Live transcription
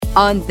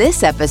On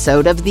this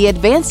episode of the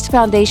Advanced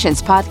Foundations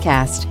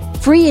podcast,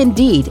 Free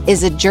Indeed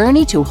is a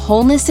journey to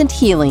wholeness and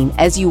healing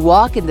as you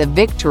walk in the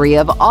victory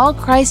of all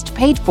Christ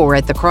paid for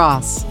at the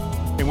cross.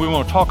 And we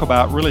want to talk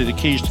about really the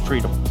keys to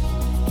freedom.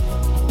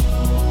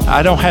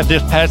 I don't have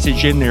this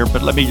passage in there,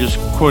 but let me just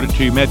quote it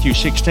to you. Matthew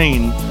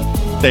 16,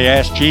 they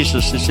asked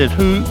Jesus,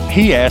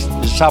 he asked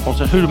the disciples,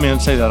 who do men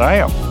say that I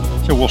am?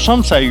 He said, well,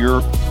 some say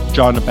you're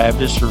John the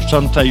Baptist, or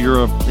some say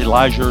you're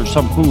Elijah, or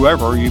some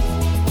whoever.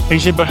 He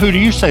said, but who do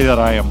you say that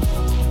I am?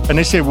 And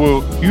they said,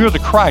 well, you're the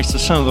Christ, the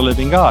Son of the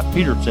living God,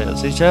 Peter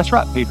says. He said, that's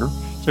right, Peter.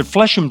 He said,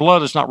 flesh and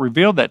blood has not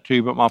revealed that to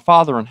you, but my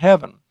Father in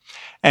heaven.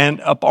 And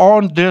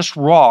upon this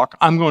rock,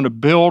 I'm going to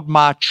build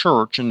my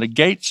church, and the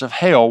gates of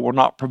hell will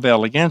not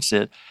prevail against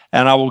it.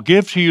 And I will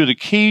give to you the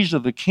keys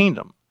of the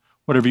kingdom.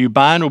 Whatever you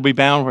bind will be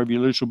bound, whatever you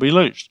loose will be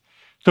loosed.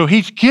 So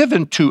he's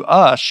given to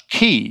us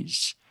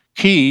keys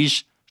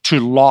to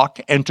lock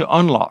and to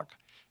unlock,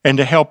 and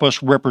to help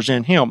us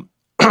represent him.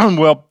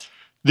 Well,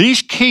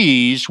 these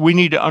keys, we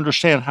need to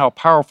understand how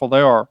powerful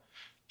they are.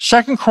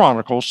 2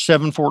 Chronicles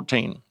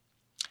 7:14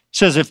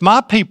 says, if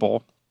my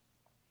people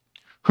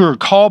who are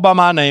called by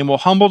my name will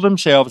humble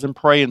themselves and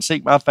pray and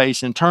seek my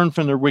face and turn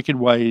from their wicked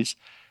ways,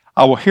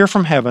 I will hear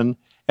from heaven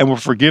and will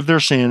forgive their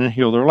sin and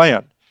heal their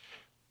land.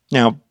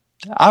 Now,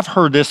 I've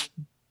heard this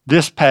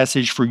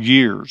passage for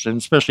years, and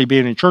especially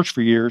being in church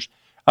for years.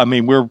 I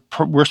mean, we're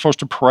supposed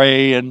to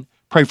pray and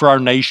pray for our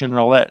nation and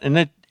all that,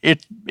 and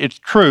it's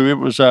true. It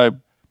was a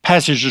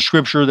passage of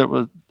Scripture that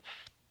was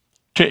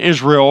to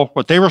Israel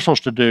what they were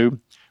supposed to do,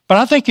 but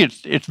I think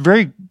it's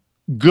very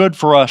good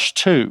for us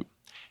too.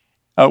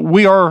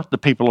 We are the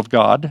people of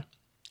God.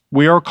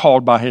 We are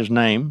called by His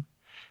name.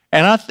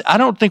 And I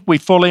don't think we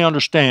fully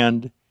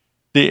understand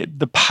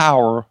the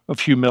power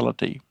of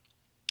humility.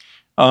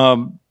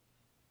 The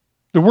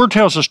Word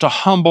tells us to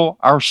humble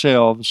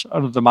ourselves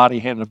under the mighty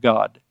hand of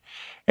God.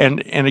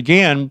 And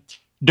again,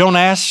 don't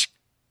ask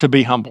to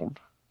be humbled,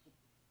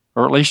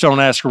 or at least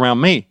don't ask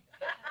around me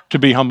to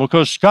be humble,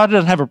 because God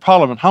doesn't have a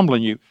problem in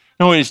humbling you.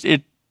 No,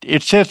 it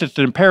says it's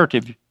an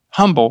imperative,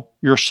 humble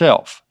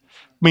yourself.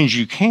 It means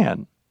you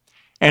can.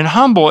 And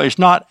humble is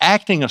not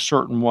acting a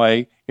certain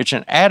way. It's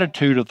an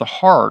attitude of the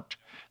heart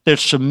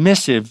that's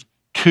submissive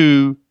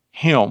to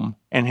Him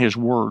and His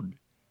Word.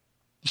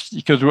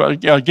 Because,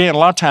 again, a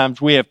lot of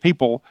times we have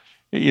people,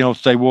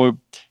 say, well,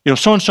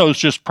 so-and-so's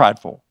just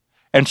prideful,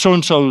 and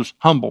so-and-so's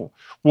humble.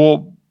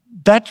 Well,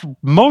 that's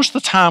most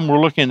of the time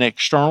we're looking at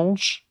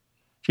externals.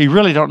 So you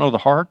really don't know the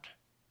heart.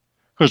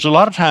 Because a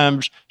lot of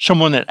times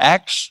someone that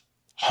acts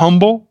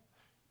humble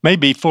may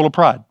be full of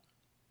pride.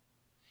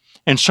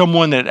 And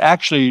someone that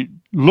actually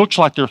looks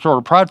like they're sort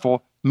of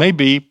prideful may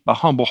be a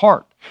humble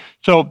heart.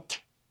 So,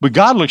 but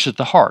God looks at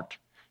the heart.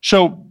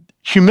 So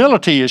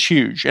humility is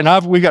huge.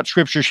 And we got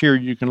scriptures here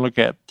you can look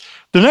at.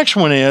 The next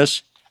one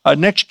is,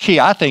 next key,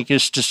 I think,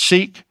 is to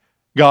seek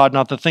God,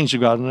 not the things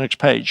of God, on the next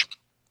page.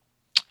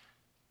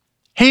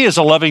 He is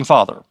a loving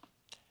Father.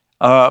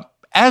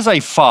 As a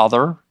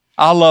father,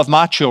 I love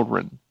my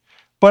children,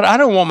 but I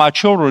don't want my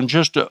children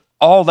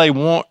all they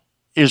want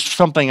is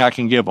something I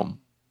can give them.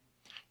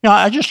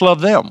 I just love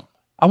them.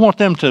 I want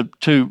them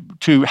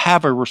to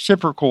have a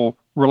reciprocal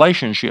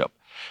relationship.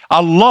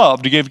 I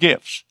love to give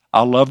gifts.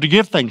 I love to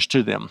give things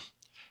to them.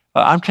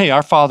 I'm telling you,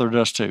 our Father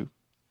does too.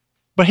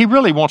 But He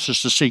really wants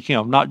us to seek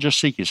Him, not just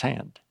seek His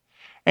hand.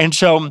 And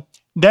so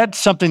that's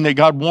something that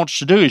God wants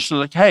to do. He's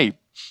like, hey,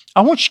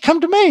 I want you to come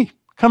to me.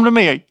 Come to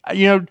me.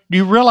 Do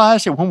you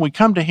realize that when we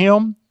come to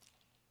Him,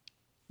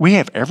 we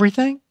have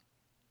everything?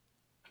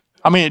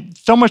 I mean,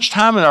 so much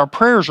time in our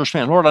prayers are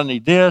spent, Lord, I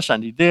need this, I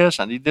need this,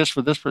 I need this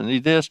for this, I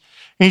need this.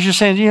 And He's just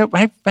saying,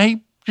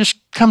 hey, just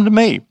come to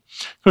me.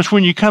 Because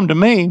when you come to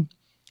me,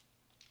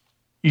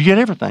 you get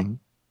everything.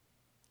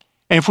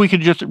 And if we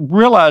could just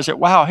realize that,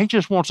 wow, He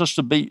just wants us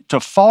to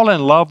fall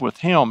in love with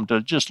Him, to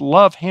just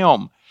love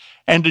Him,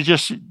 and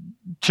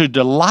to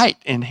delight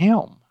in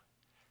Him,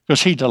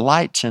 because He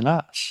delights in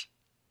us.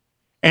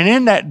 And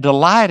in that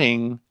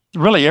delighting,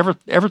 really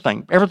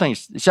everything.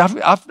 See,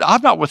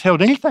 I've not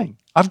withheld anything.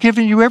 I've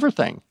given you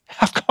everything.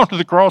 I've gone to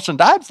the cross and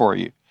died for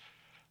you.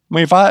 I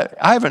mean,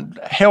 I haven't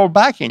held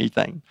back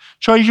anything.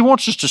 So He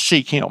wants us to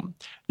seek Him.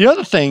 The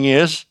other thing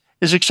is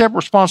accept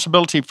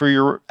responsibility for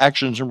your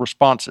actions and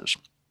responses.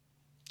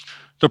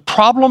 The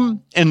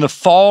problem in the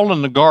fall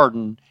in the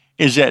garden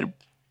is that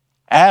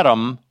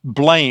Adam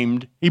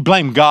blamed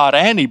God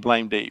and he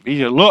blamed Eve. He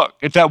said, look,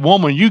 it's that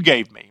woman you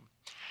gave me.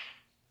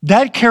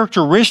 That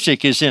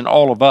characteristic is in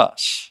all of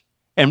us.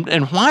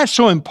 And why it's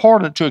so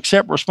important to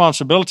accept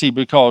responsibility,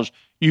 because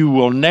you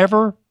will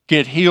never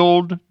get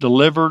healed,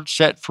 delivered,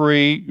 set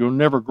free. You'll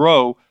never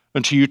grow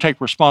until you take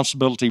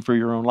responsibility for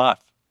your own life.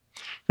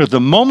 Because the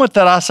moment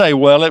that I say,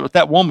 well, it was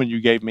that woman you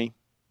gave me,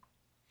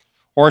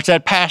 or it's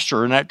that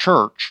pastor in that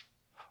church,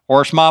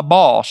 or it's my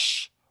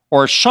boss,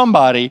 or it's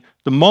somebody,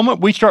 the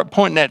moment we start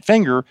pointing that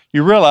finger,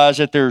 you realize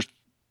that there's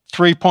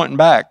three pointing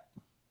back.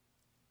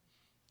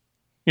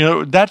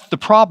 That's the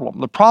problem.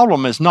 The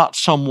problem is not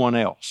someone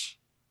else.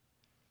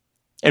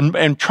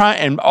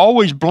 And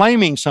always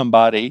blaming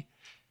somebody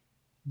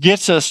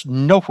gets us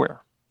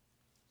nowhere.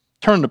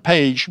 Turn to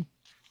page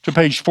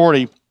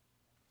 40.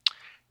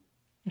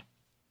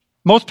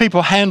 Most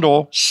people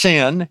handle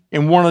sin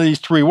in one of these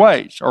three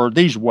ways, or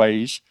these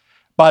ways,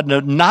 by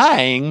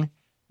denying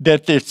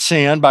that it's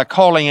sin, by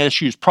calling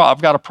issues,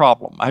 I've got a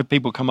problem. I have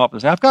people come up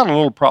and say, I've got a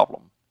little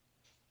problem.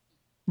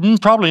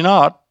 Probably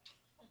not.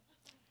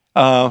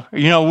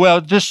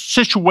 Well, this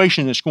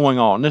situation that's going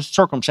on, this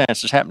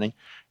circumstance is happening.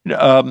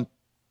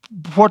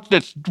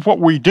 What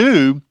we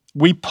do,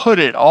 we put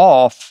it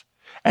off,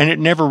 and it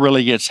never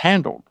really gets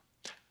handled.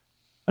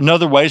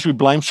 Another way is we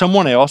blame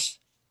someone else.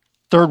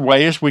 Third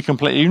way is we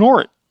completely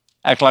ignore it,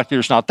 act like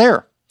it's not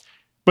there.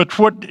 But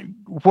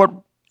what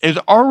has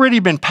already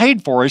been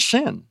paid for is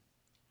sin.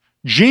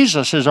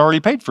 Jesus has already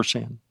paid for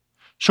sin.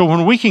 So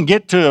when we can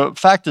get to a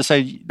fact to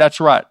say, that's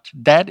right,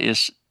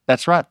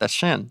 that's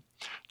sin.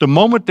 The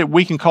moment that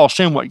we can call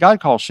sin what God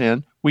calls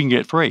sin, we can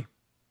get free.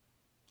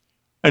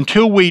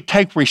 Until we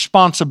take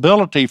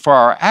responsibility for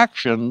our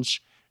actions,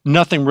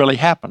 nothing really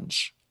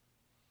happens.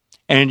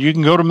 And you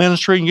can go to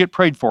ministry and get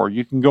prayed for.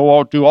 You can do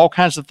all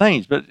kinds of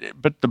things. But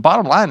the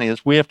bottom line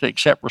is we have to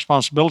accept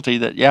responsibility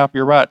that, yeah,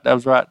 you're right,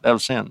 that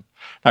was sin.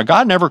 Now,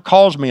 God never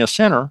calls me a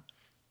sinner.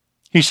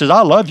 He says,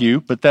 I love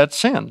you, but that's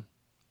sin.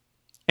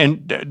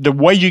 And the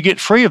way you get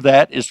free of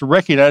that is to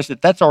recognize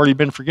that that's already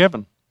been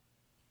forgiven.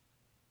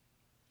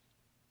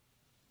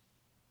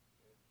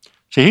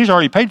 See, he's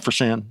already paid for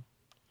sin.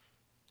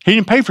 He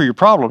didn't pay for your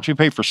problems. He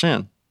paid for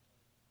sin.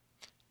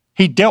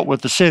 He dealt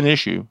with the sin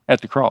issue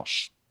at the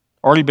cross.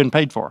 Already been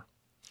paid for.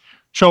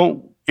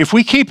 So if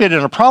we keep it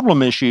in a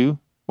problem issue,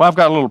 well, I've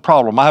got a little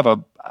problem. I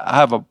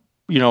have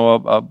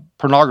a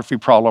pornography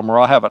problem, or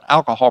I have an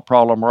alcohol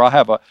problem, or I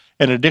have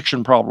an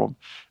addiction problem.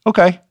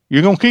 Okay,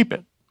 you're going to keep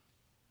it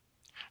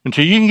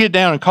until you can get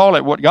down and call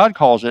it what God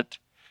calls it.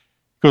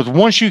 Because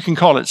once you can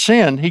call it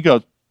sin, he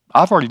goes,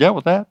 I've already dealt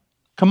with that.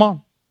 Come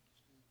on.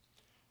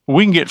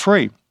 We can get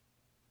free.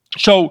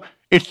 So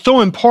it's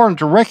so important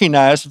to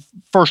recognize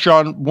 1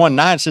 John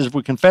 1:9 says, if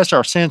we confess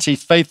our sins,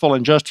 he's faithful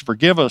and just to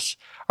forgive us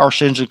our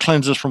sins and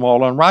cleanse us from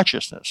all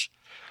unrighteousness.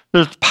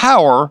 There's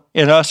power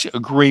in us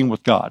agreeing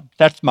with God.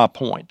 That's my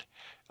point.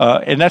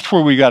 And that's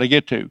where we got to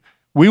get to.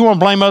 We want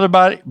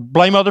to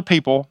blame other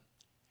people,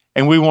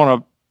 and we want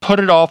to put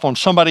it off on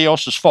somebody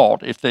else's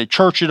fault. If the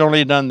church had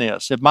only done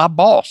this, if my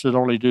boss had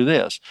only do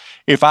this,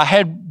 if I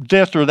had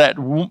this or that,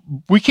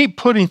 we keep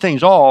putting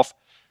things off.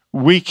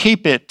 We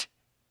keep it,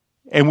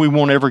 and we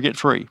won't ever get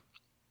free.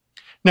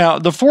 Now,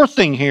 the fourth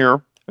thing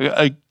here,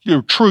 a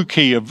true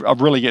key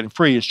of really getting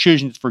free, is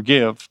choosing to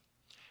forgive.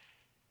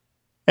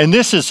 And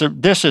this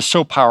is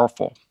so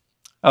powerful.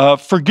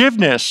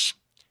 Forgiveness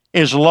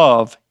is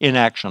love in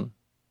action.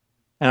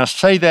 And I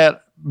say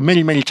that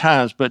many, many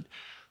times, but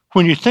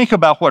when you think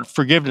about what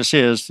forgiveness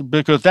is,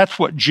 because that's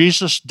what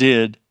Jesus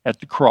did at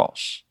the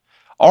cross.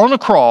 On the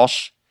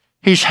cross,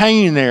 he's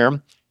hanging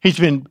there. He's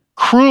been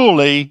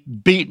cruelly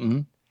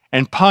beaten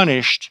and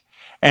punished,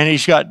 and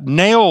he's got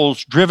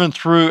nails driven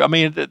through. I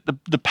mean,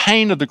 the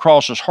pain of the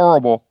cross is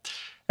horrible.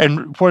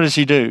 And what does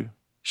he do?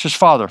 He says,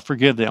 Father,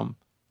 forgive them,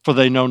 for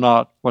they know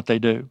not what they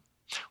do.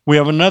 We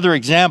have another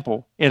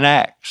example in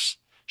Acts.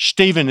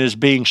 Stephen is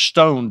being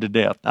stoned to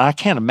death. Now, I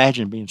can't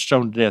imagine being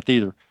stoned to death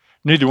either.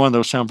 Neither one of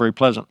those sound very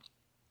pleasant.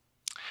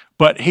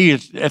 But he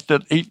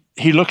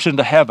looks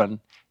into heaven,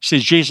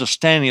 sees Jesus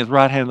standing at the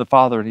right hand of the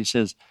Father, and he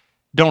says,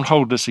 don't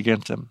hold this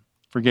against them.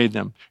 Forgave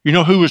them. You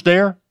know who was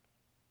there?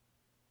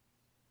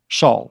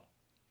 Saul.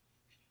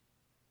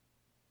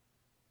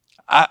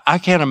 I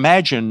can't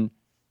imagine.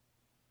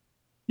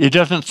 It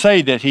doesn't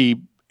say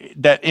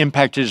that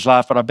impacted his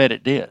life, but I bet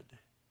it did.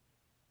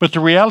 But the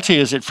reality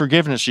is that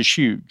forgiveness is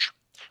huge,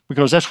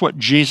 because that's what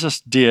Jesus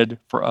did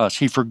for us.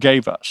 He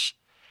forgave us.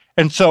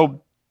 And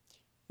so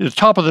at the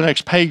top of the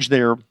next page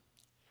there,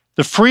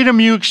 the freedom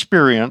you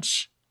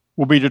experience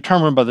will be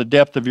determined by the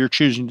depth of your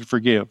choosing to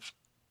forgive.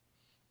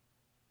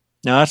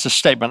 Now, that's a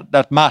statement.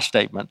 That's my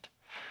statement.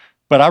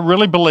 But I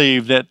really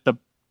believe that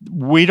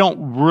we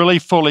don't really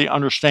fully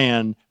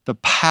understand the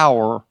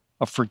power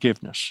of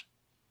forgiveness.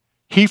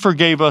 He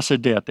forgave us a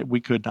debt that we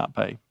could not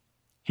pay.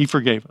 He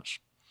forgave us.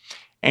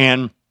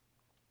 And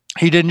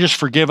he didn't just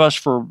forgive us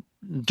for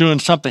doing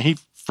something. He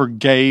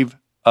forgave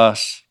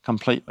us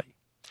completely.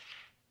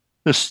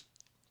 This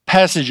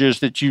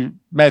passages that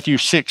Matthew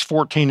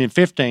 6:14 and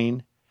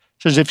 15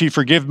 says, if you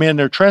forgive men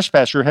their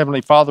trespass, your heavenly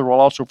Father will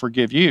also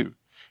forgive you.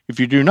 If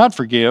you do not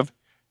forgive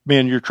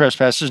men your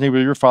trespasses, neither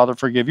will your Father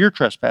forgive your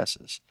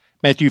trespasses.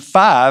 Matthew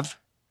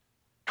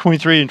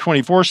 5:23 and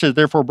 24 says,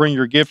 therefore bring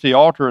your gift to the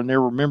altar, and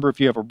there remember if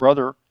you have a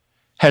brother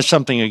has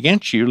something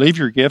against you, leave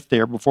your gift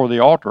there before the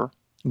altar,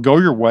 and go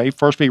your way.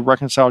 First be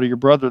reconciled to your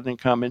brother, then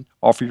come and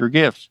offer your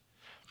gifts.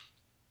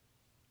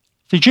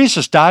 See,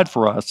 Jesus died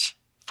for us,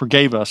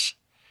 forgave us.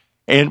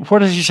 And what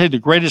does he say the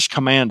greatest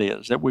command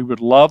is? That we would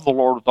love the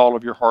Lord with all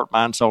of your heart,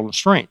 mind, soul, and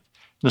strength.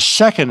 The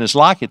second is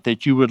like it,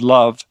 that you would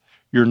love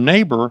your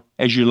neighbor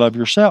as you love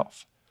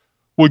yourself.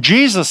 Well,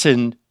 Jesus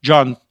in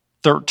John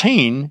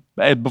 13,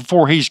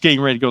 before he's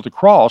getting ready to go to the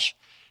cross,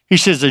 he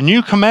says, a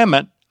new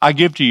commandment I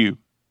give to you,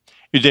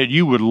 is that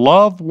you would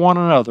love one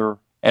another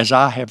as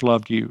I have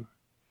loved you.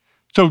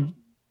 So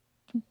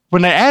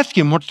when they ask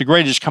him what's the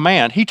greatest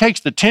command, he takes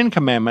the 10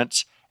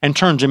 commandments and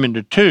turns them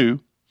into 2.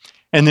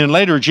 And then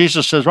later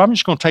Jesus says, well, I'm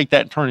just going to take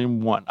that and turn it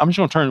into 1. I'm just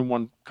going to turn it into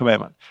 1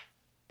 commandment.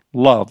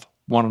 Love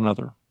one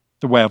another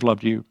the way I've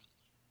loved you.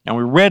 And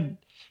we read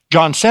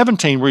John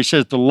 17 where he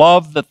says, the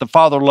love that the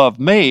Father loved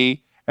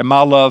me and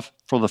my love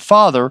for the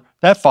Father,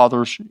 that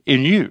Father's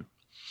in you.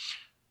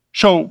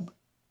 So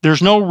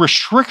there's no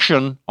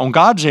restriction on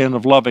God's end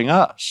of loving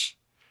us.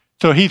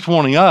 So he's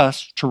wanting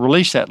us to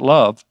release that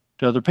love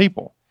to other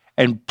people.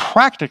 And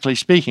practically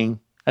speaking,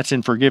 that's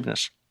in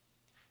forgiveness.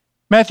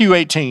 Matthew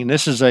 18,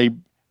 this is a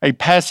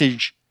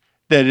passage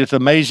that is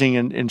amazing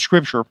in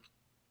Scripture.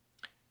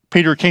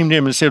 Peter came to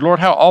him and said, Lord,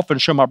 how often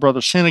shall my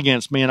brother sin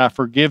against me and I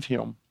forgive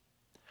him?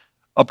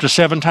 Up to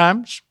 7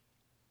 times?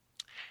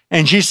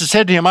 And Jesus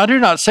said to him, I do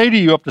not say to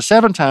you up to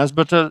 7 times,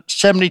 but to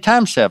 70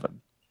 times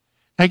 7.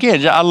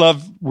 Again, I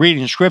love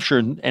reading Scripture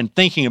and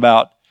thinking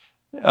about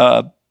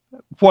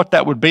what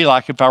that would be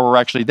like if I were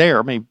actually there.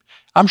 I mean,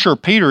 I'm sure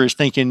Peter is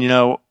thinking,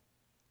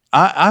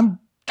 I'm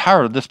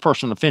tired of this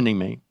person offending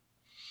me.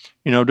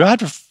 Do I have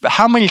to?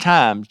 How many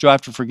times do I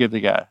have to forgive the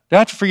guy? Do I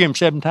have to forgive him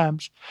 7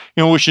 times?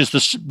 Which is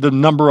the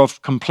number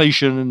of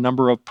completion and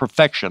number of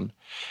perfection.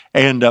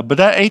 And but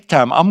that 8th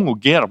time, I'm going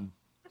to get him.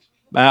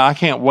 I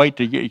can't wait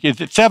to get. Is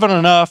it 7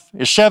 enough?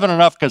 Is 7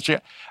 enough? Because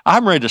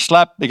I'm ready to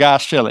slap the guy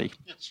silly.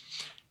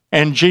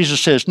 And Jesus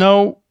says,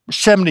 no,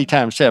 70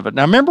 times 7.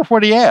 Now remember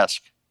what he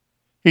asked.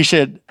 He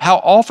said, how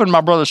often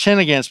my brother sinned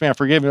against me, I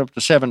forgive him up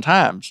to 7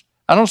 times.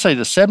 I don't say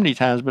the 70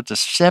 times, but the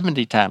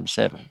 70 times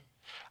 7.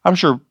 I'm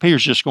sure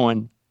Peter's just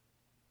going,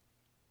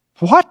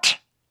 what?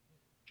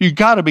 You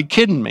got to be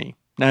kidding me.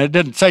 Now, it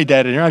doesn't say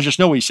that in here. I just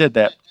know he said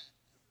that.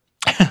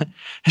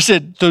 He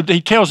said, so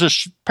he tells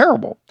this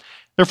parable.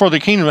 Therefore, the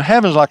kingdom of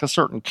heaven is like a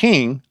certain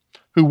king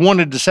who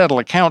wanted to settle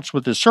accounts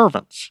with his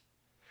servants.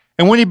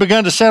 And when he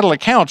began to settle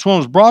accounts, one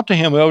was brought to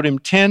him who owed him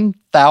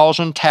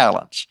 10,000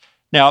 talents.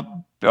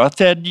 Now, I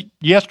said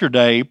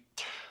yesterday,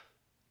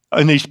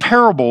 in these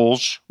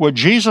parables, what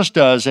Jesus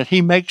does is that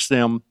he makes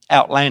them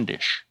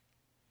outlandish.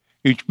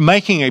 He's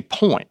making a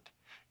point.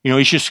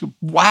 He's just,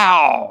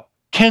 wow,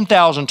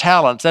 10,000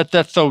 talents.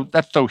 That's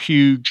so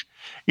huge.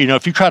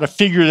 If you try to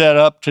figure that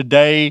up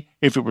today,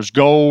 if it was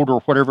gold or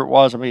whatever it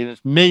was, I mean,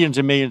 it's millions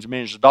and millions and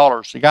millions of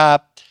dollars. The guy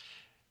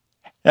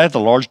had a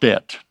large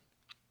debt,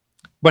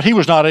 but he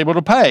was not able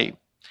to pay.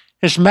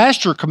 His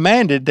master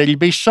commanded that he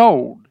be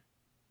sold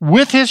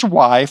with his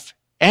wife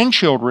and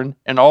children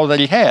and all that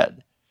he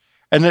had,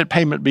 and that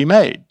payment be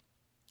made.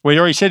 Well, he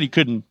already said he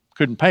couldn't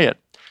pay it.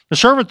 The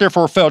servant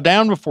therefore fell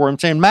down before him,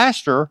 saying,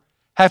 Master,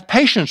 have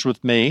patience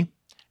with me,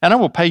 and I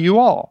will pay you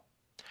all.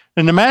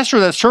 And the master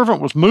of that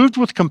servant was moved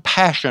with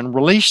compassion,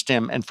 released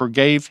him, and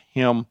forgave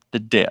him the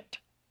debt.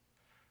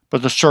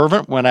 But the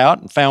servant went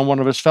out and found one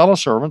of his fellow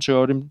servants who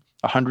owed him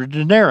 100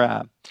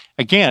 denarii.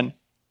 Again,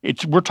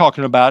 we're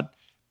talking about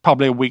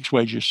probably a week's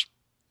wages.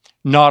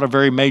 Not a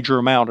very major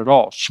amount at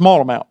all,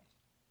 small amount.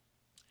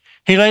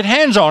 He laid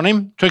hands on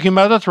him, took him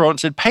by the throat, and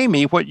said, Pay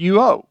me what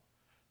you owe.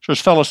 So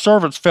his fellow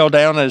servants fell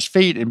down at his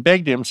feet and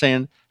begged him,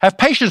 saying, Have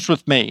patience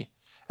with me,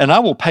 and I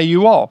will pay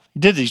you all. He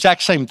did the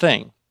exact same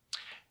thing.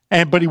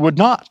 But he would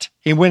not.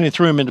 He went and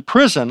threw him into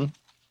prison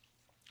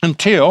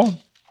until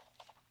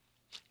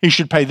he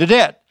should pay the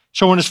debt.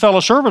 So when his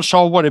fellow servants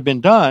saw what had been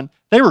done,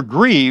 they were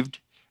grieved,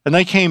 and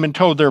they came and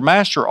told their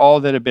master all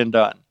that had been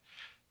done.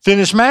 Then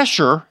his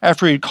master,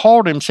 after he had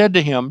called him, said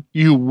to him,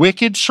 You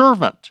wicked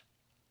servant,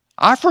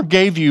 I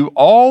forgave you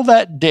all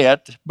that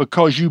debt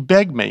because you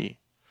begged me.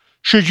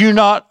 Should you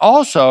not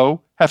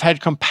also have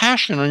had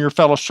compassion on your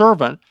fellow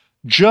servant,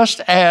 just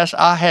as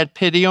I had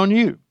pity on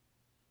you?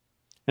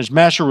 His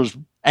master was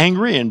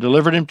angry and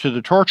delivered him to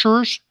the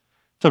torturers,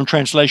 some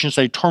translations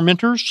say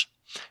tormentors,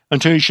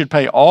 until he should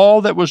pay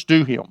all that was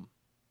due him.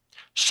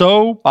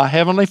 So my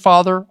heavenly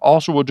Father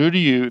also will do to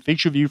you if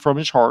each of you from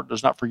his heart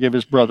does not forgive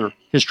his brother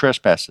his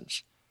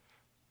trespasses.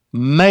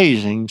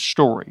 Amazing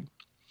story.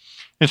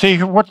 And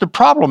see, what the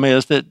problem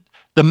is that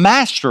the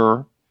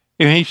master,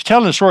 and he's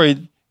telling the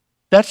story,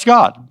 that's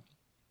God.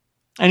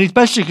 And he's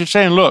basically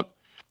saying, look,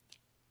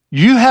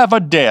 you have a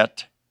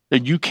debt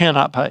that you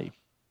cannot pay.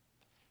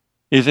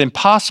 It's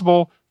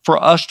impossible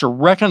for us to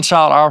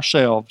reconcile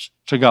ourselves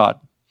to God.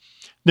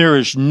 There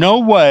is no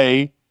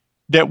way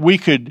that we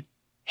could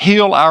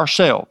heal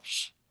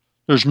ourselves.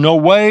 There's no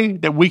way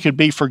that we could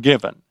be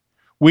forgiven.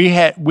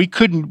 We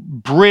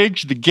couldn't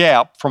bridge the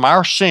gap from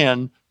our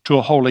sin to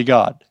a holy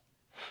God.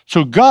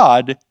 So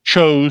God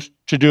chose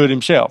to do it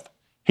himself.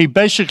 He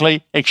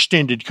basically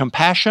extended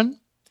compassion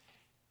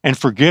and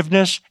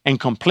forgiveness and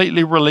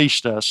completely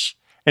released us.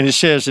 And it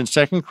says in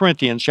 2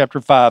 Corinthians chapter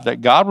 5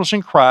 that God was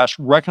in Christ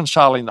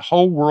reconciling the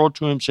whole world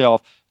to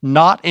himself,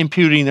 not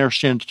imputing their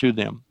sins to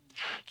them.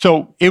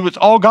 So it was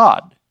all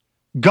God.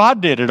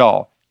 God did it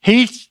all.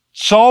 He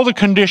saw the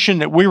condition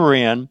that we were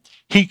in.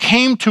 He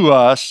came to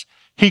us.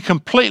 He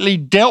completely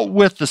dealt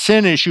with the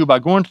sin issue by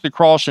going to the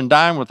cross and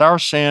dying with our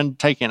sin,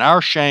 taking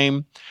our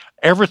shame,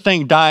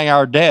 everything dying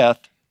our death,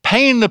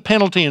 paying the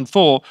penalty in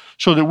full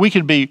so that we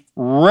could be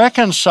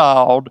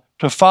reconciled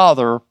to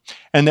Father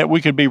and that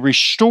we could be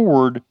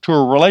restored to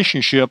a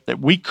relationship that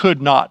we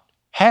could not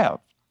have,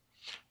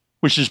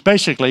 which is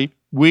basically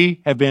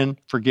we have been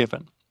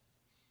forgiven.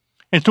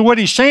 And so what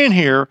he's saying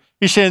here,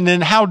 he's saying, then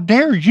how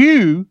dare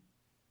you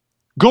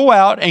go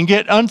out and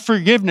get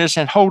unforgiveness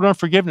and hold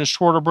unforgiveness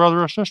toward a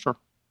brother or sister?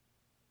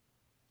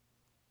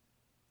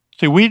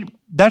 See,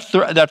 that's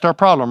our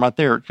problem right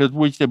there, because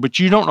we said, but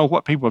you don't know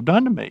what people have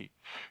done to me.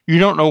 You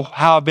don't know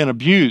how I've been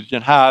abused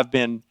and how I've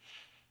been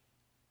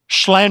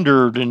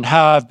slandered and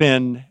how I've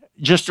been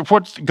just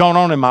what's going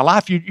on in my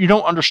life. You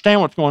don't understand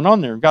what's going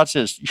on there. And God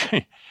says,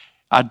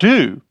 I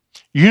do.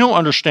 You don't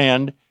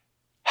understand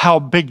how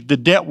big the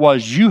debt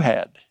was you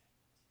had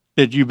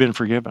that you've been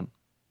forgiven.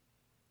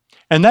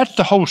 And that's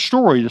the whole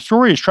story. The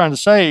story is trying to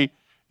say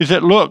is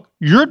that, look,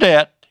 your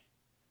debt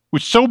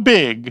was so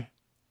big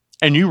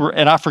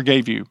and I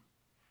forgave you.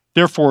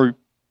 Therefore,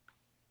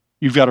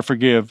 you've got to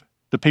forgive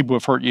the people who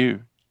have hurt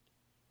you.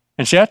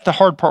 And see, that's the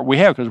hard part we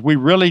have, because we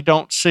really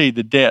don't see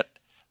the debt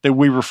that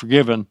we were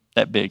forgiven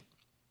that big.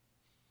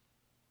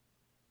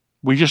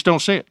 We just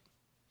don't see it.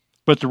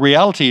 But the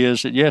reality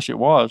is that, yes, it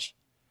was.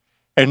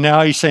 And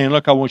now he's saying,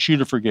 look, I want you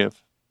to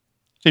forgive.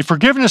 See,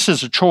 forgiveness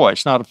is a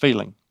choice, not a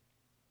feeling.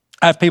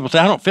 I have people say,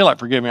 I don't feel like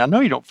forgiving. I know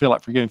you don't feel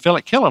like forgiving. You feel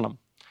like killing them.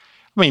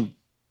 I mean,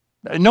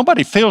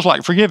 nobody feels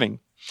like forgiving.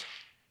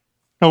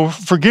 No,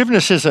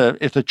 forgiveness is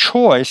it's a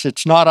choice.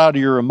 It's not out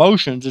of your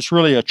emotions. It's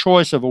really a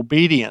choice of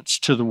obedience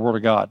to the Word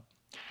of God.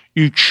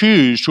 You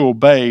choose to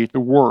obey the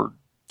Word.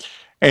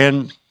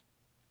 And,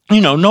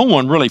 no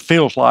one really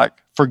feels like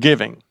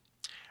forgiving.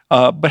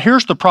 But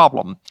here's the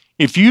problem.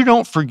 If you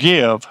don't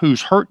forgive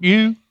who's hurt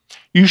you,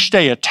 you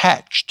stay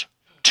attached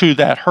to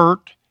that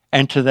hurt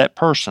and to that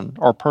person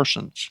or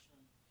persons.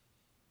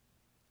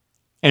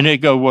 And they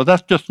go, well,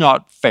 that's just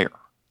not fair.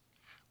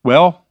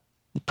 Well,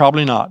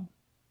 probably not,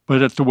 but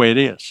that's the way it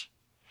is.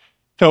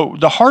 So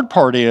the hard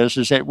part is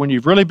that when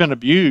you've really been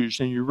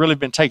abused and you've really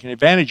been taken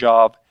advantage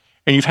of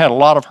and you've had a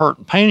lot of hurt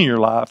and pain in your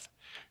life,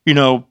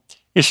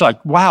 it's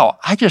like, wow,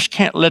 I just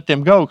can't let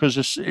them go,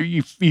 because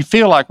you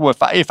feel like, well,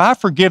 if I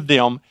forgive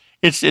them,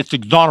 it's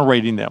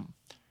exonerating them.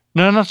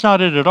 No, that's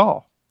not it at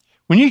all.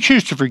 When you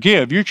choose to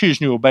forgive, you're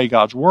choosing to obey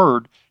God's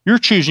word. You're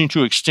choosing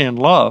to extend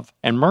love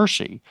and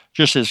mercy,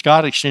 just as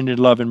God extended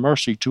love and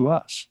mercy to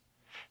us.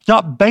 It's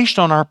not based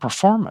on our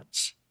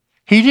performance.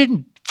 He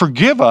didn't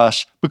forgive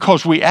us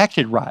because we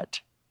acted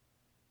right.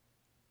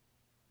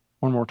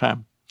 One more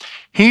time.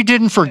 He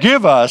didn't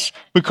forgive us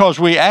because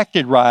we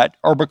acted right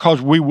or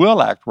because we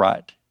will act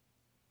right.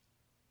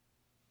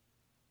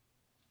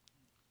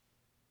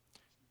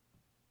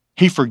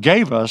 He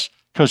forgave us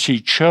because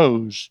he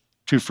chose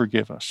to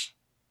forgive us.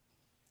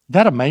 Isn't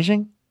that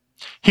amazing?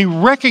 He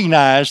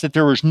recognized that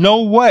there was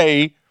no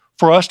way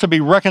for us to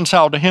be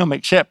reconciled to him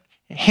except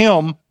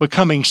him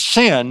becoming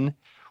sin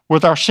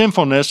with our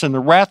sinfulness and the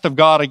wrath of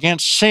God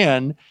against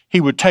sin he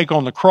would take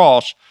on the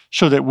cross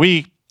so that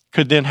we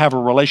could then have a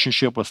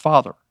relationship with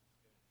Father.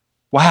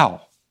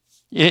 Wow.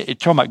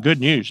 It's talking about good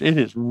news. It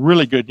is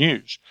really good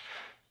news.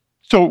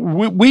 So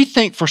we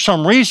think for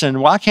some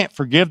reason, well, I can't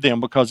forgive them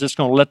because it's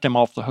going to let them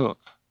off the hook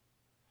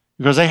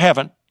because they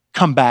haven't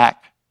come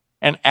back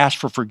and asked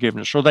for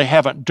forgiveness or they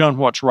haven't done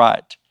what's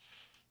right.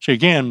 So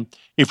again,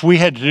 if we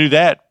had to do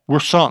that, we're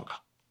sunk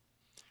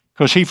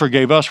because he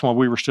forgave us when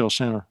we were still a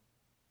sinner.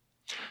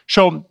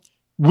 So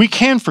we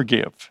can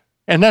forgive.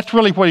 And that's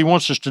really what he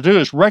wants us to do,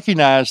 is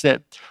recognize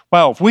that,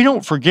 wow, if we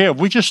don't forgive,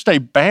 we just stay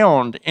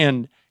bound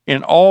in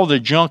all the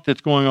junk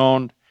that's going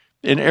on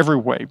in every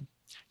way.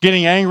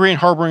 Getting angry and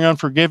harboring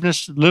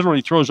unforgiveness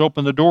literally throws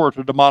open the door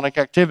to demonic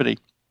activity.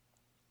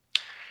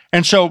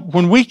 And so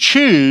when we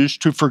choose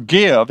to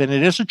forgive, and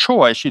it is a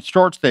choice, it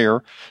starts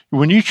there.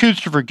 When you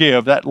choose to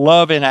forgive, that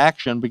love in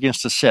action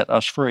begins to set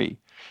us free.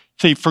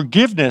 See,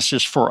 forgiveness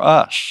is for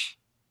us.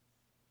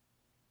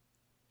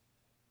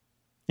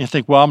 You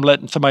think, well, I'm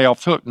letting somebody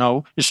off the hook.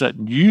 No, it's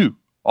letting you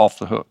off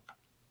the hook.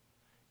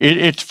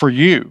 It's for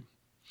you.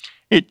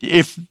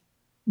 If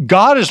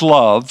God is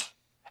love,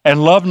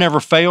 and love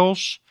never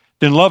fails,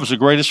 then love is the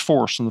greatest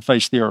force on the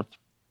face of the earth.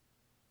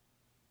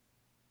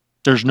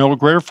 There's no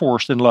greater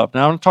force than love.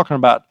 Now,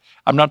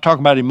 I'm not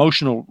talking about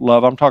emotional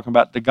love. I'm talking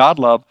about the God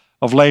love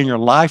of laying your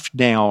life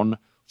down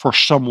for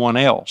someone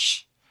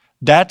else.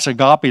 That's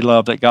agape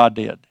love that God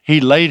did. He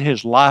laid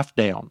his life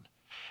down.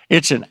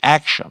 It's an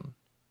action.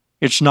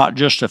 It's not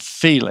just a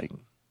feeling.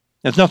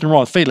 There's nothing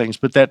wrong with feelings,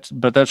 but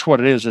that's what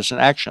it is. It's an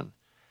action.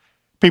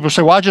 People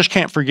say, well, I just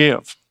can't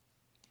forgive.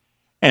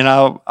 And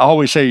I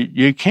always say,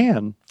 you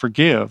can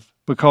forgive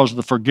because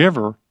the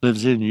forgiver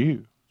lives in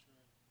you.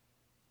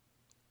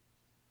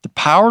 The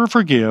power to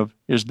forgive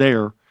is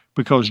there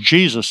because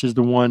Jesus is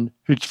the one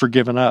who's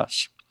forgiven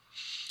us.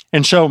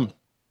 And so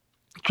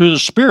through the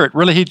Spirit,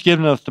 really, he's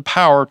given us the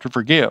power to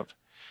forgive.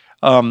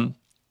 But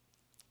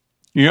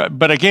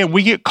again,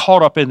 we get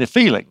caught up in the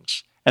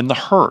feelings and the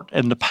hurt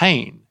and the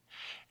pain.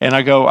 And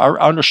I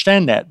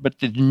understand that, but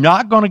you're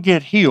not going to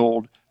get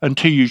healed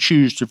until you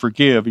choose to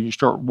forgive and you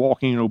start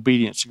walking in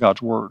obedience to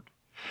God's word.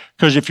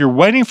 Because if you're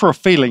waiting for a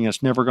feeling,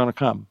 it's never going to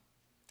come.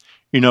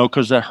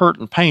 Because that hurt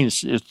and pain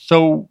is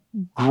so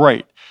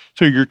great.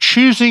 So you're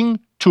choosing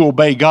to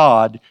obey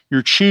God.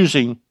 You're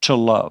choosing to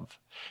love.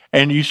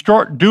 And you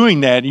start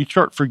doing that, and you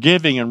start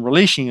forgiving and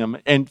releasing them,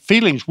 and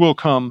feelings will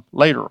come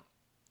later.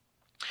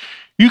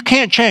 You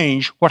can't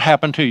change what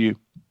happened to you.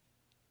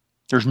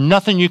 There's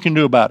nothing you can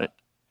do about it.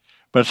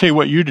 But I'll tell you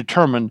what, you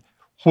determine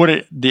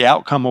the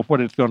outcome of what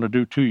it's going to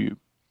do to you.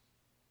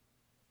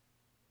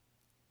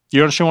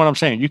 You understand what I'm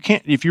saying? You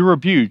can't, if you were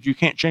abused, you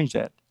can't change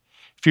that.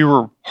 If you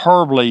were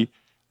horribly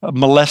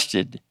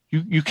molested,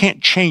 you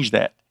can't change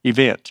that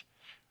event.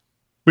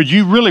 But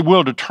you really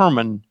will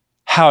determine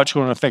how it's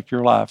going to affect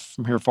your life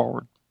from here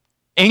forward.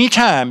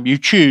 Anytime you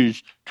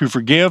choose to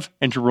forgive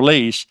and to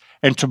release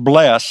and to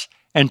bless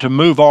and to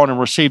move on and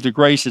receive the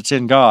grace that's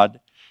in God,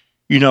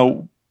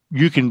 you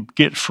can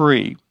get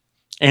free.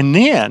 And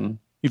then,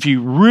 if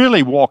you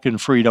really walk in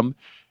freedom,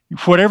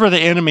 whatever the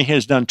enemy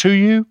has done to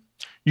you,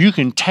 you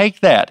can take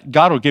that.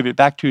 God will give it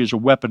back to you as a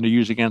weapon to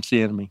use against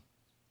the enemy.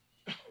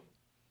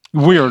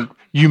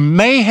 You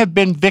may have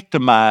been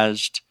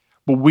victimized,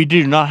 but we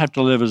do not have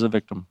to live as a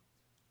victim.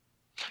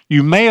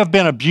 You may have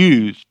been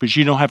abused, but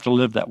you don't have to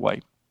live that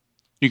way.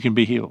 You can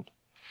be healed.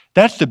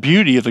 That's the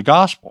beauty of the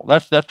gospel.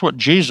 That's what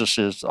Jesus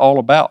is all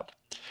about.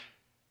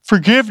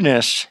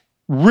 Forgiveness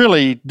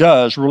really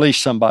does release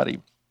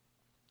somebody.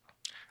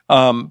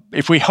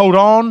 If we hold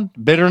on,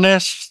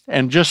 bitterness,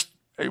 and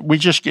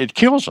it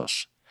kills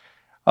us.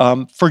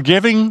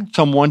 Forgiving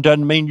someone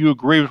doesn't mean you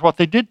agree with what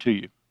they did to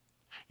you.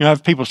 I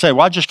have people say,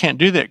 well, I just can't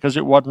do that because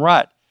it wasn't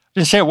right. I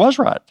didn't say it was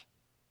right.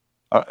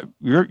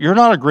 You're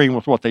not agreeing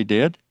with what they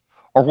did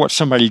or what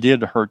somebody did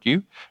to hurt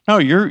you. No,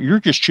 you're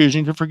just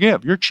choosing to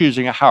forgive. You're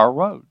choosing a higher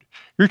road.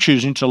 You're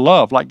choosing to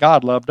love like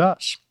God loved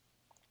us.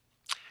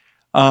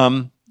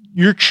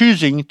 You're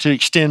choosing to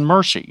extend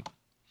mercy.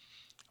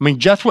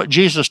 That's what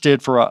Jesus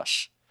did for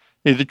us.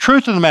 The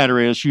truth of the matter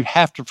is you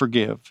have to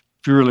forgive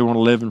if you really want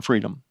to live in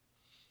freedom.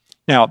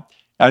 Now,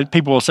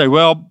 people will say,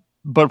 well,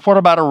 but what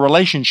about a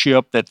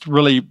relationship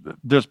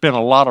there's been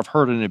a lot of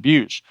hurt and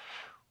abuse?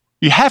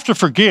 You have to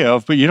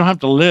forgive, but you don't have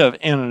to live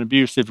in an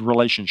abusive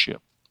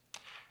relationship.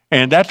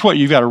 And that's what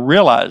you've got to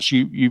realize.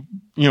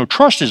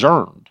 Trust is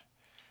earned,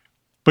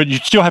 but you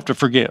still have to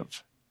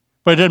forgive.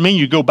 But it doesn't mean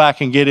you go back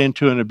and get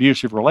into an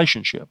abusive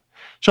relationship.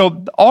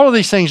 So all of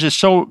these things is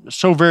so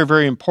very,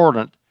 very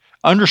important.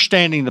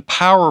 Understanding the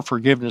power of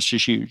forgiveness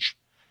is huge.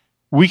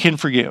 We can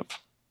forgive.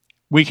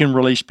 We can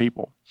release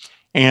people.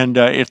 And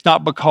it's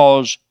not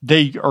because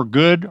they are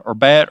good or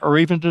bad or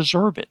even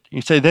deserve it.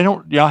 You say they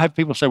don't. I have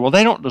people say, well,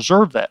 they don't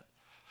deserve that.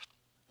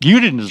 You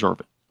didn't deserve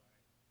it.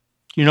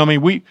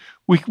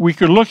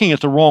 We're looking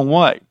at the wrong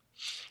way.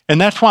 And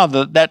that's why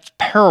that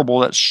parable,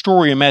 that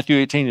story in Matthew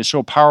 18 is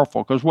so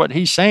powerful, because what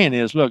he's saying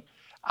is, look,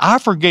 I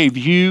forgave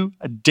you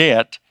a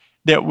debt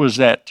that was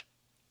that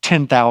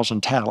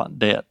 10,000 talent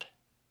debt.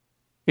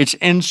 It's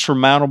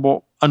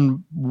insurmountable.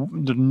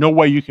 There's no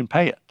way you can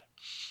pay it.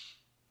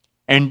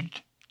 And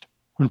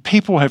when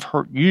people have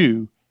hurt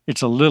you,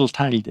 it's a little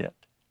tiny debt.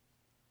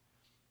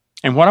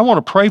 And what I want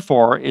to pray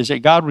for is that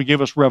God would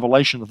give us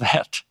revelation of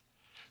that.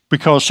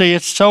 Because, see,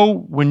 it's so,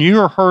 when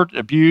you're hurt,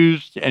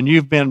 abused, and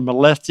you've been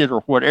molested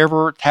or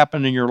whatever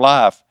happened in your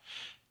life,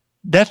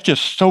 that's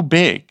just so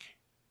big.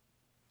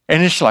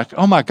 And it's like,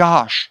 oh my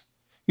gosh,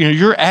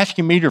 you're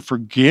asking me to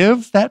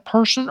forgive that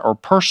person or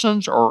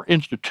persons or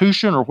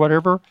institution or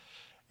whatever.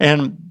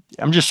 And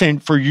I'm just saying,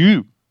 for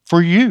you,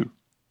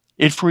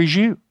 it frees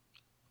you.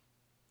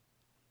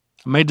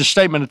 I made the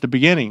statement at the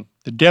beginning,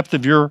 the depth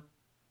of your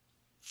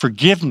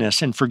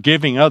forgiveness and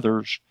forgiving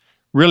others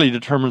really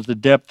determines the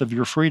depth of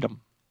your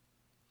freedom.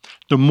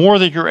 The more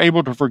that you're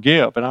able to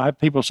forgive, and I have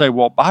people say,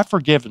 well, I've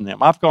forgiven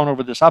them. I've gone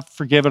over this. I've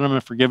forgiven them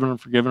and forgiven them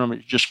and forgiven them.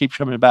 It just keeps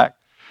coming back.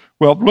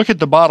 Well, look at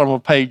the bottom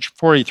of page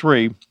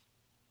 43.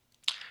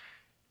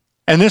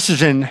 And this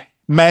is in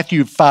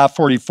Matthew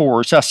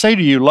 5:44. So I say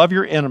to you, love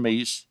your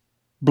enemies,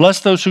 bless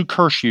those who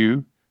curse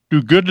you,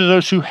 do good to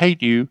those who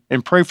hate you,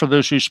 and pray for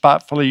those who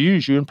spitefully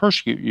use you and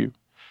persecute you.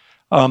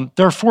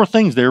 There are 4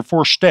 things there,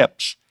 4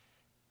 steps.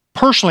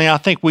 Personally, I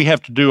think we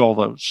have to do all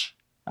those.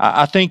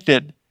 I think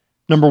that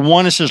number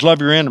 1, it says love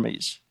your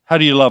enemies. How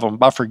do you love them?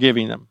 By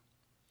forgiving them.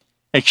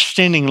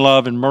 Extending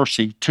love and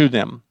mercy to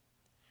them.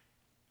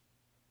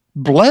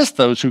 Bless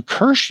those who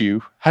curse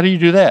you. How do you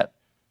do that?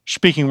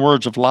 Speaking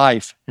words of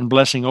life and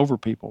blessing over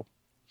people.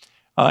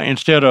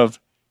 Instead of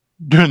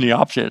doing the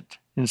opposite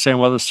and saying,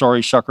 well,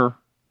 sorry, sucker.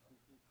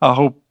 I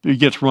hope he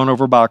gets run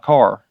over by a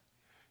car.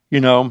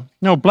 No,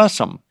 bless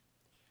them.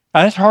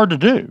 That's hard to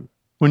do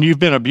when you've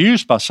been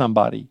abused by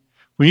somebody,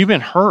 when you've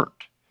been hurt.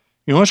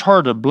 It's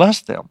hard to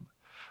bless them.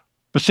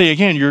 But see,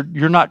 again,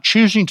 you're not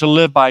choosing to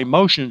live by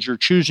emotions. You're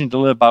choosing to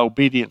live by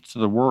obedience to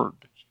the word.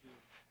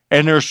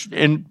 And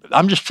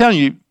I'm just telling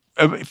you,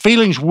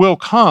 feelings will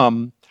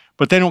come,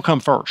 but they don't come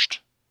first.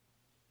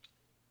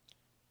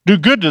 Do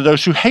good to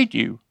those who hate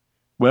you.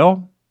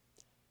 Well,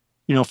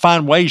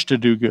 find ways to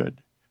do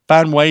good.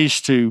 Find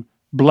ways to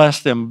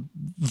bless them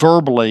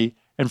verbally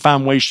and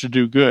find ways to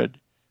do good.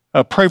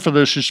 Pray for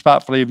those who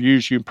spitefully have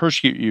used you and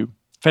persecute you.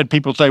 I've had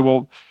people say,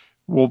 well,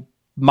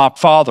 my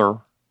father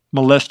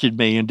molested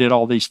me and did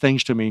all these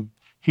things to me.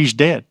 He's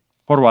dead.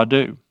 What do I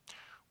do?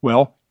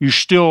 Well, you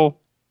still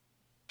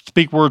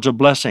speak words of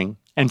blessing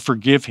and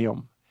forgive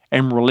him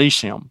and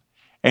release him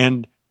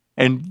and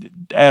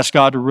ask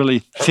God to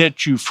really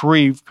set you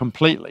free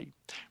completely.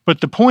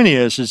 But the point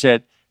is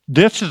that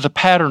this is a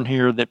pattern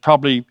here that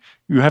probably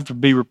you have to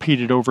be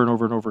repeated over and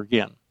over and over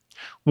again.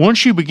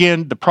 Once you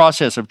begin the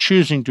process of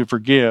choosing to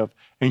forgive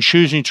and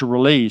choosing to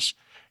release,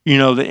 the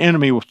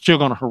enemy will still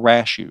going to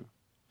harass you.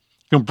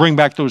 Going to bring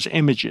back those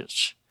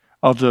images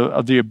of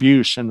the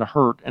abuse and the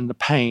hurt and the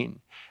pain.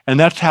 And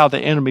that's how the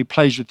enemy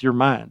plays with your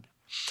mind.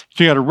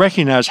 So you got to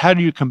recognize, how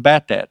do you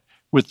combat that?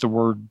 With the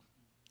word.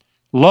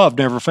 Love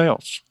never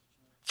fails.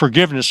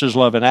 Forgiveness is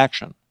love in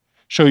action.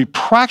 So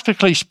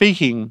practically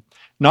speaking,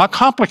 not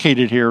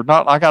complicated here,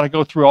 not I got to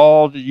go through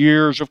all the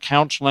years of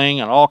counseling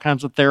and all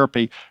kinds of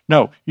therapy.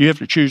 No, you have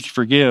to choose to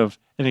forgive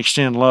and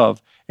extend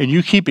love. And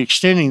you keep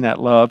extending that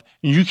love,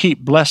 and you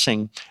keep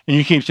blessing, and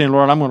you keep saying,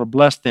 Lord, I'm going to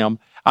bless them.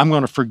 I'm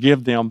going to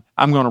forgive them.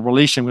 I'm going to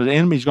release them. Because the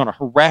enemy's going to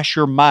harass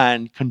your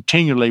mind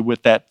continually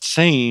with that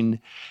scene.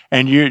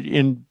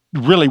 And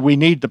really, we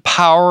need the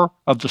power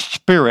of the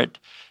Spirit.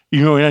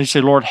 And you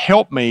say, Lord,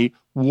 help me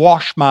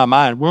wash my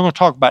mind. We're going to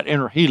talk about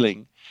inner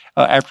healing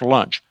after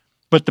lunch.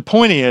 But the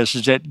point is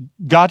that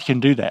God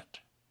can do that.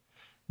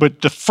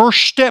 But the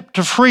first step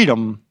to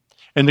freedom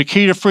and the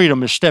key to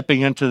freedom is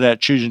stepping into that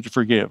choosing to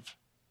forgive.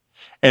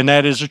 And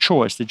that is a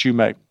choice that you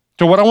make.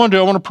 So what I want to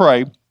do, I want to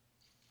pray.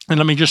 And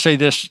let me just say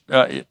this,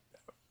 it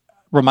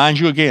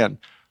reminds you again,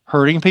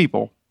 hurting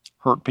people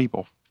hurt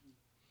people.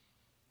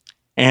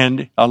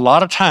 And a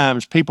lot of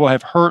times people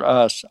have hurt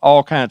us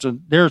all kinds of,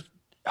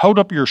 hold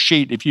up your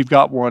sheet if you've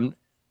got one.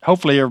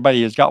 Hopefully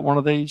everybody has got one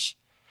of these.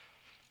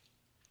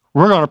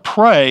 We're going to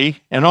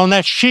pray, and on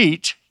that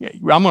sheet,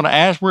 we're going to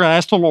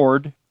ask the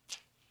Lord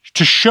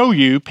to show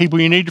you people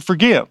you need to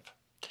forgive.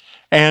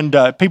 And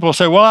people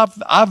say, well,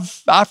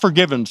 I've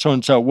forgiven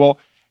so-and-so. Well,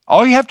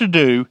 all you have to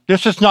do,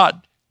 this is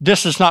not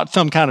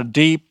some kind of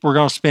deep, we're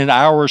going to spend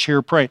hours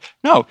here praying.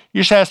 No,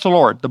 you just ask the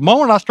Lord. The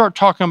moment I start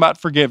talking about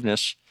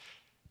forgiveness,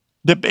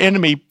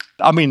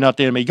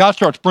 God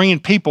starts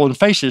bringing people and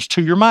faces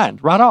to your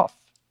mind right off.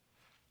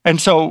 And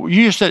so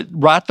you just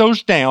write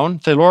those down,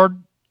 say,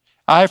 Lord,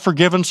 I have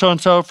forgiven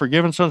so-and-so,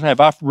 have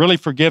I really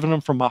forgiven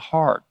them from my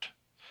heart?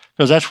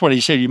 Because that's what he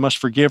said, you must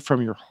forgive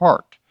from your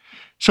heart.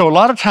 So a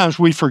lot of times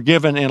we've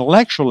forgiven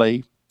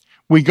intellectually,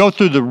 we go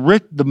through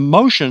the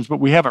motions, but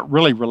we haven't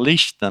really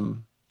released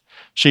them.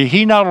 See,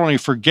 he not only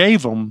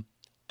forgave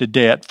the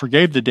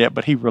debt,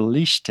 but he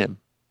released him.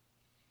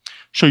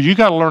 So you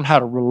got to learn how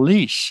to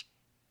release.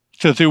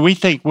 So we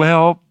think,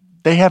 well,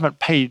 they haven't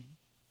paid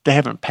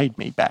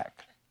me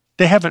back.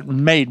 They haven't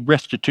made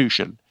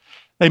restitution.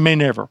 They may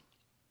never.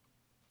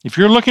 If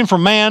you're looking for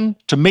man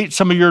to meet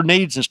some of your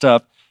needs and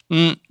stuff,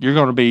 you're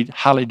going to be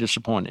highly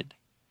disappointed.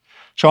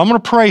 So I'm going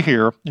to pray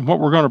here, and what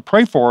we're going to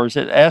pray for is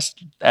that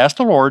ask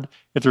the Lord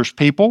if there's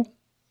people,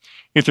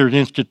 if there's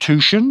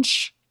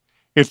institutions,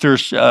 if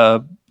there's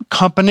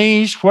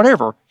companies,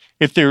 whatever.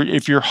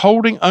 If you're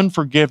holding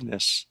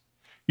unforgiveness,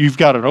 you've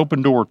got an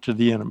open door to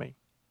the enemy.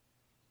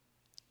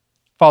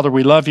 Father,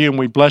 we love you and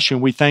we bless you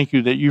and we thank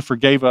you that you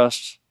forgave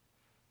us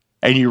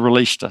and you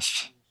released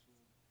us.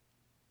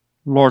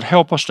 Lord,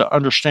 help us to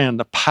understand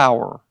the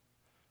power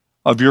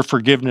of your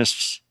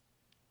forgiveness,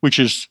 which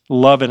is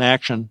love in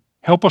action.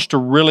 Help us to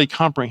really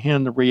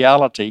comprehend the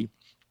reality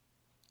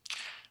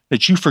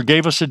that you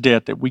forgave us a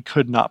debt that we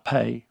could not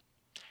pay.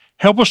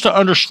 Help us to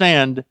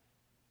understand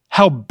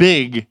how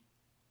big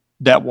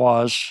that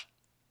was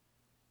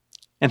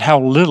and how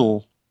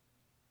little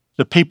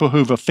the people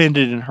who've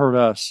offended and hurt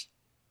us,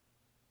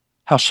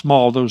 how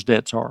small those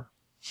debts are.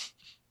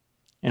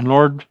 And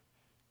Lord,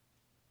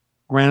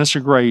 grant us a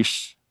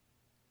grace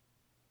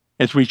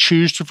as we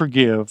choose to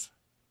forgive,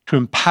 to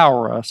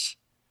empower us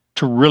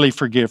to really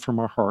forgive from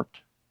our heart.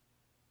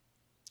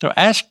 So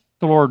ask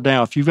the Lord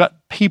now, if you've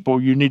got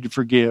people you need to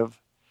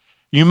forgive,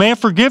 you may have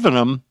forgiven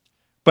them,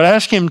 but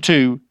ask him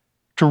to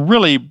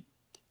really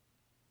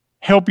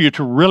help you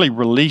to really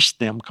release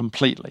them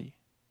completely.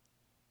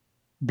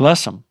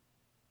 Bless them.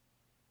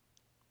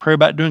 Pray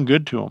about doing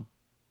good to them.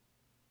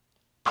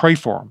 Pray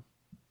for them.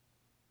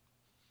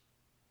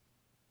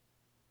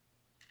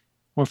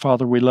 Well,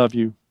 Father, we love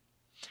you.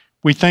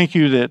 We thank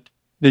you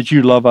that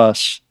you love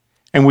us.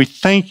 And we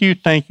thank you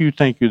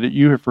that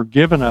you have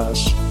forgiven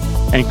us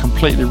and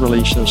completely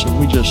released us. And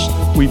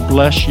we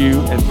bless you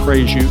and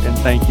praise you and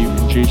thank you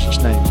in Jesus'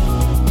 name.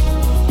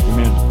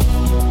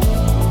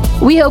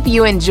 Amen. We hope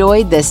you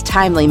enjoyed this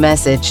timely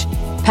message.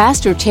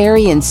 Pastor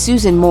Terry and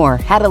Susan Moore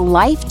had a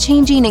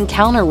life-changing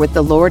encounter with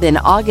the Lord in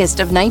August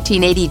of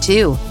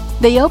 1982.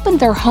 They opened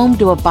their home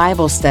to a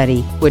Bible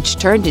study, which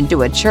turned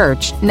into a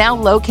church, now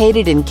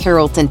located in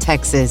Carrollton,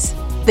 Texas.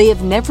 They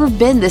have never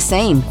been the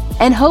same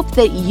and hope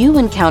that you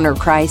encounter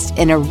Christ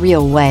in a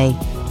real way.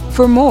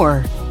 For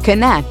more,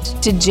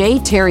 connect to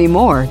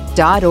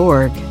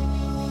jterrymore.org.